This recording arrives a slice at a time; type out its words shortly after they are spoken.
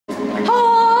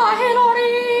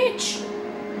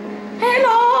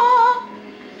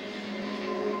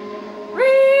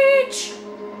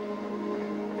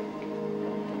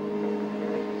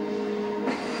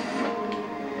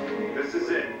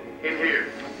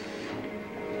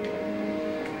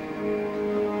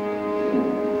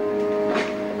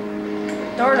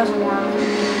Door doesn't work.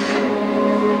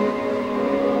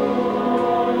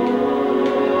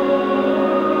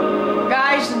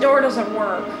 Guys, the door doesn't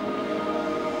work.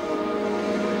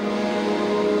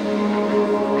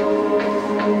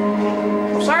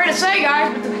 I'm sorry to say,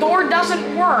 guys, but the door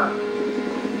doesn't work.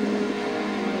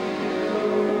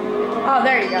 Oh,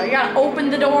 there you go. You gotta open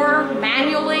the door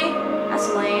manually. That's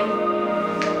lame.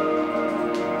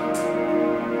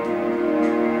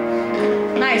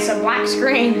 Nice, a black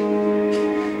screen.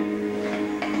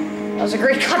 That was a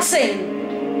great cutscene.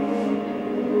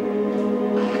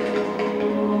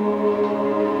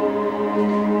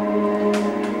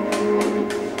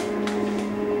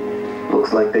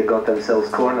 Looks like they got themselves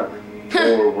cornered.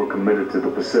 Or were committed to the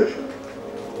position.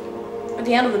 At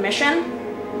the end of the mission?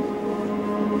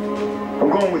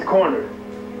 I'm going with cornered.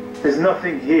 There's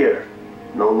nothing here.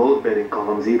 No load bearing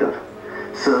columns either.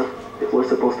 Sir, if we're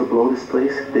supposed to blow this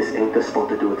place, this ain't the spot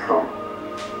to do it from.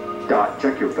 Dot,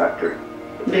 check your vector.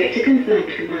 Vector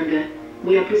confirmed, Commander.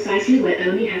 We are precisely where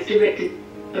Omi has directed.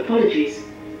 Apologies.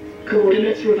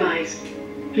 Coordinates revised.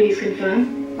 Please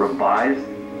confirm? Revised?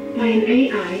 By an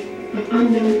AI of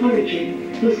unknown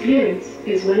origin, whose clearance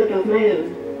is well above my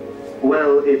own.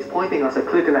 Well, it's pointing us a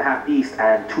click and a half east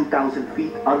and 2,000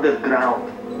 feet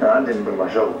underground. I didn't bring my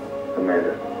shovel,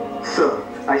 Commander. Sir,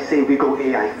 I say we go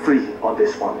AI free on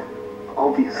this one.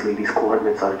 Obviously, these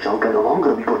coordinates are junk, and the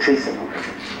longer we go chasing them.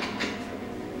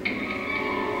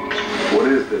 What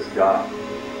is this, Doc?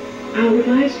 Our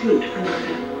revised route,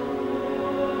 Commander.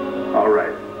 All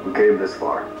right, we came this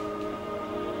far.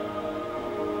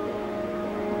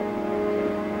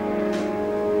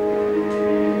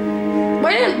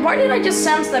 Why did I just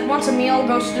sense that once Emil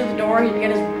goes through the door, he'd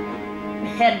get his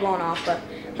head blown off, but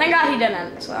thank God he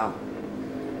didn't, so.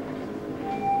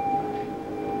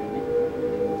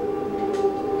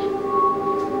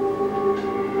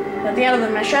 At the end of the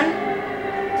mission.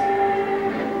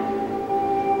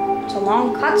 It's a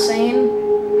long cutscene.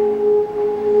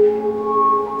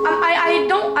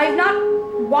 I've not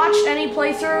watched any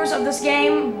playthroughs of this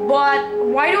game, but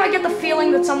why do I get the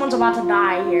feeling that someone's about to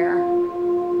die here?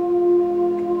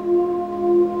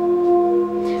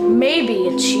 Maybe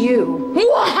it's you.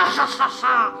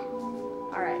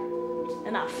 Alright,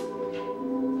 enough.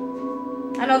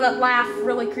 I know that laugh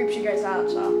really creeps you guys out,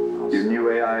 so. Did your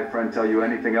new AI friend tell you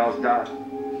anything else, Dot?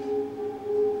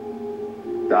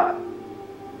 Dot.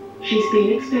 She's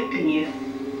been expecting you.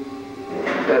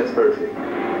 That's perfect.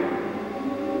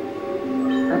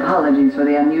 Apologies for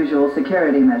the unusual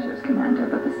security measures, Commander,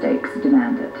 but the stakes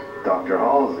demand it. Dr.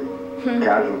 Halsey.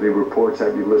 Casualty reports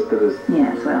have you listed as...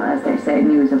 Yes, well, as they say,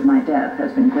 news of my death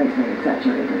has been greatly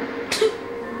exaggerated.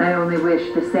 I only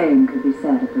wish the same could be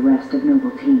said of the rest of Noble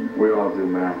Team. We all do,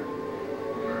 ma'am.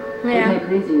 It may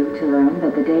please you to learn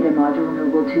that the data module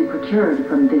Noble 2 procured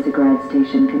from Visegrad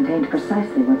Station contained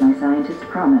precisely what my scientist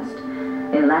promised.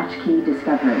 A latchkey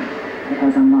discovery. It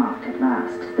has unlocked, at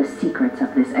last, the secrets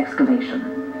of this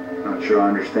excavation. Not sure I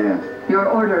understand. Your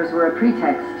orders were a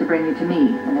pretext to bring you to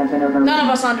me and have been overlooked. None of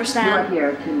us understand. You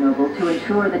are here, Team Noble, to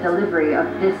ensure the delivery of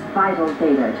this vital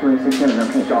data to a secure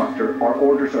location. Doctor, our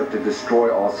orders are to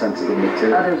destroy all sensitive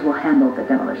material. Others will handle the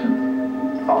demolition.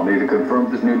 I'll need to confirm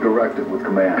this new directive with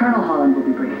command. Colonel Holland will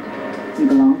be briefed. You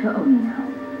belong to Omi now.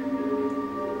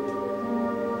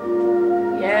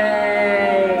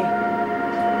 Yay.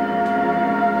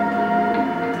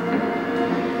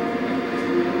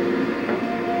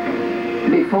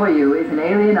 Before you is an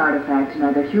alien artifact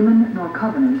neither human nor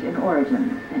covenant in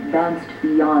origin, advanced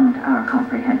beyond our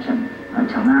comprehension,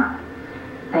 until now.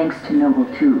 Thanks to Noble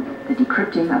 2, the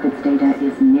decrypting of its data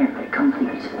is nearly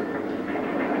complete.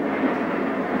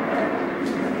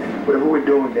 Whatever we're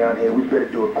doing down here, we better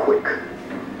do it quick.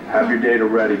 Have your data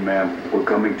ready, ma'am. We're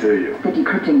coming to you. The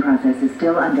decrypting process is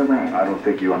still underway. I don't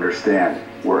think you understand.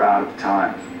 We're out of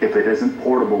time. If it isn't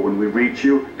portable when we reach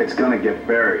you, it's gonna get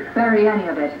buried. Bury any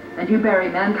of it, and you bury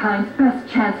mankind's best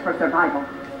chance for survival.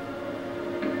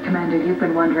 Commander, you've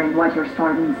been wondering what your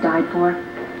Spartans died for?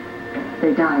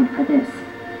 They died for this.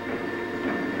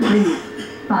 Please,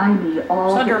 buy me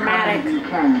all So the dramatic. time you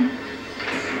can.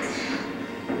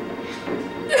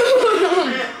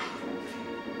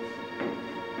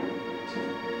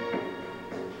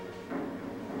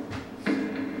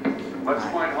 Let's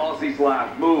find Halsey's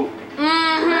lab. Move.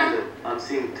 Commander, I'm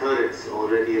seeing turrets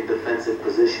already in defensive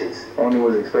positions. Only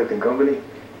was expecting company.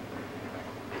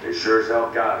 They sure as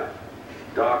hell got it.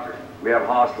 Doctor, we have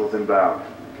hostiles inbound.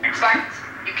 Spartans,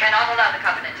 you cannot allow the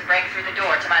Covenant to break through the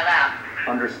door to my lab.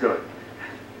 Understood.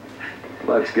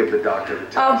 Let's give the doctor the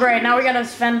Oh time. great, now we gotta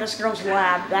defend this girl's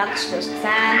lab. That's just Team,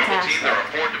 fantastic. there are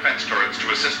 4 defense turrets to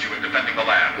assist you in defending the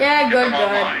lab. Yeah, Get good, them good.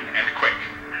 online and quick.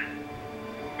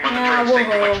 the Yeah, turrets take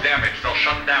too woohoo. much damage, they'll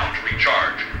shut down to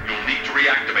recharge. You'll need to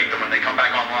reactivate them when they come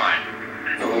back online.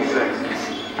 Level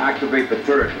 6. Activate the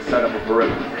turret to set up a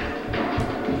perimeter.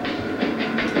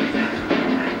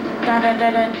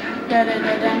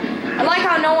 I like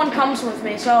how no one comes with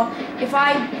me, so if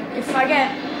I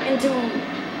get into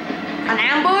an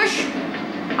ambush,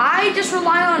 I just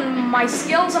rely on my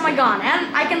skills and my gun,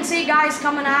 and I can see guys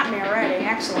coming at me already.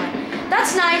 Excellent.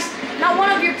 That's nice. Now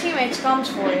one of your teammates comes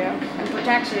for you and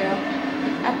protects you.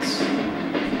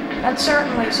 That's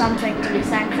certainly something to be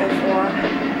thankful for.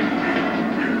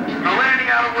 They're landing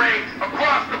out of range,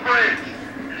 across the bridge.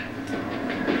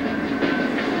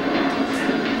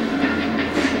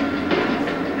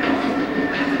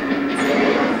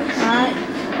 Alright.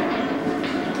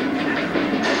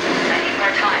 I need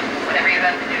more time. Whatever you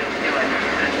have to do, do it.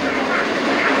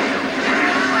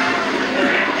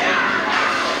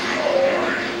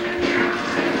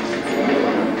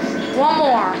 One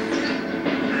more.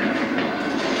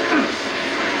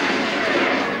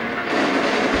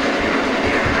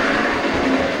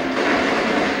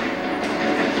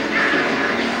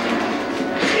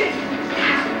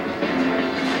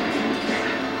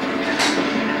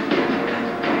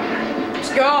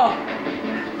 Let's go.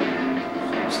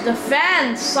 Let's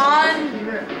defend, son.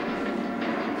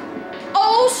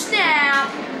 Oh snap!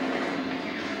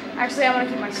 Actually, I'm gonna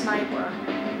keep my sniper.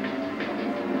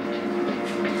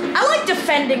 I like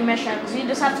defending missions. You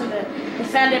just have to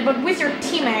defend it, but with your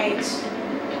teammates.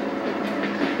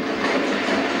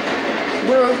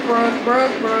 Brook,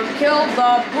 kill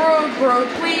the Brook,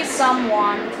 please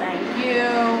someone. Thank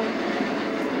you.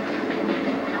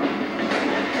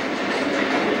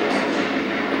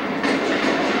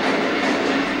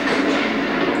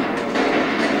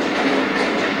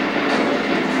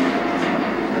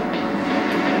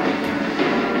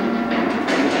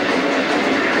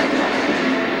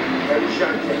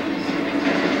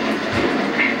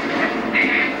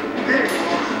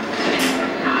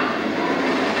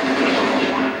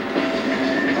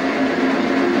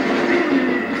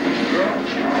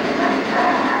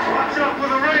 Watch out for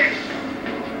the race!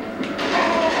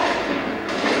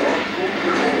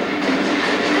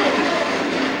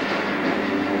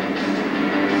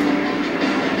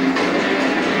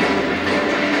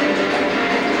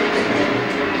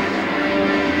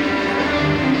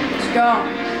 Let's go.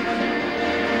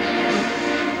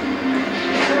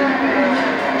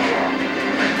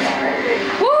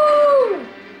 Woo!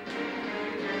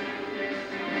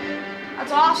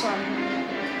 That's awesome.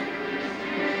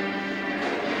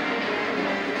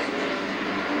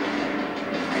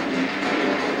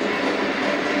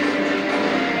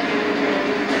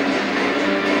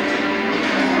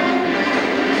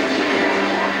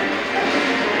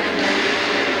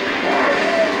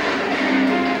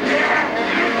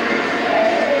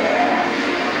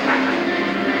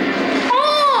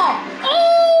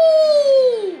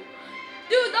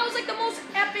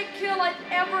 I've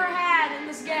ever had in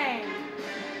this game.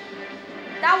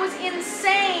 That was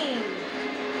insane.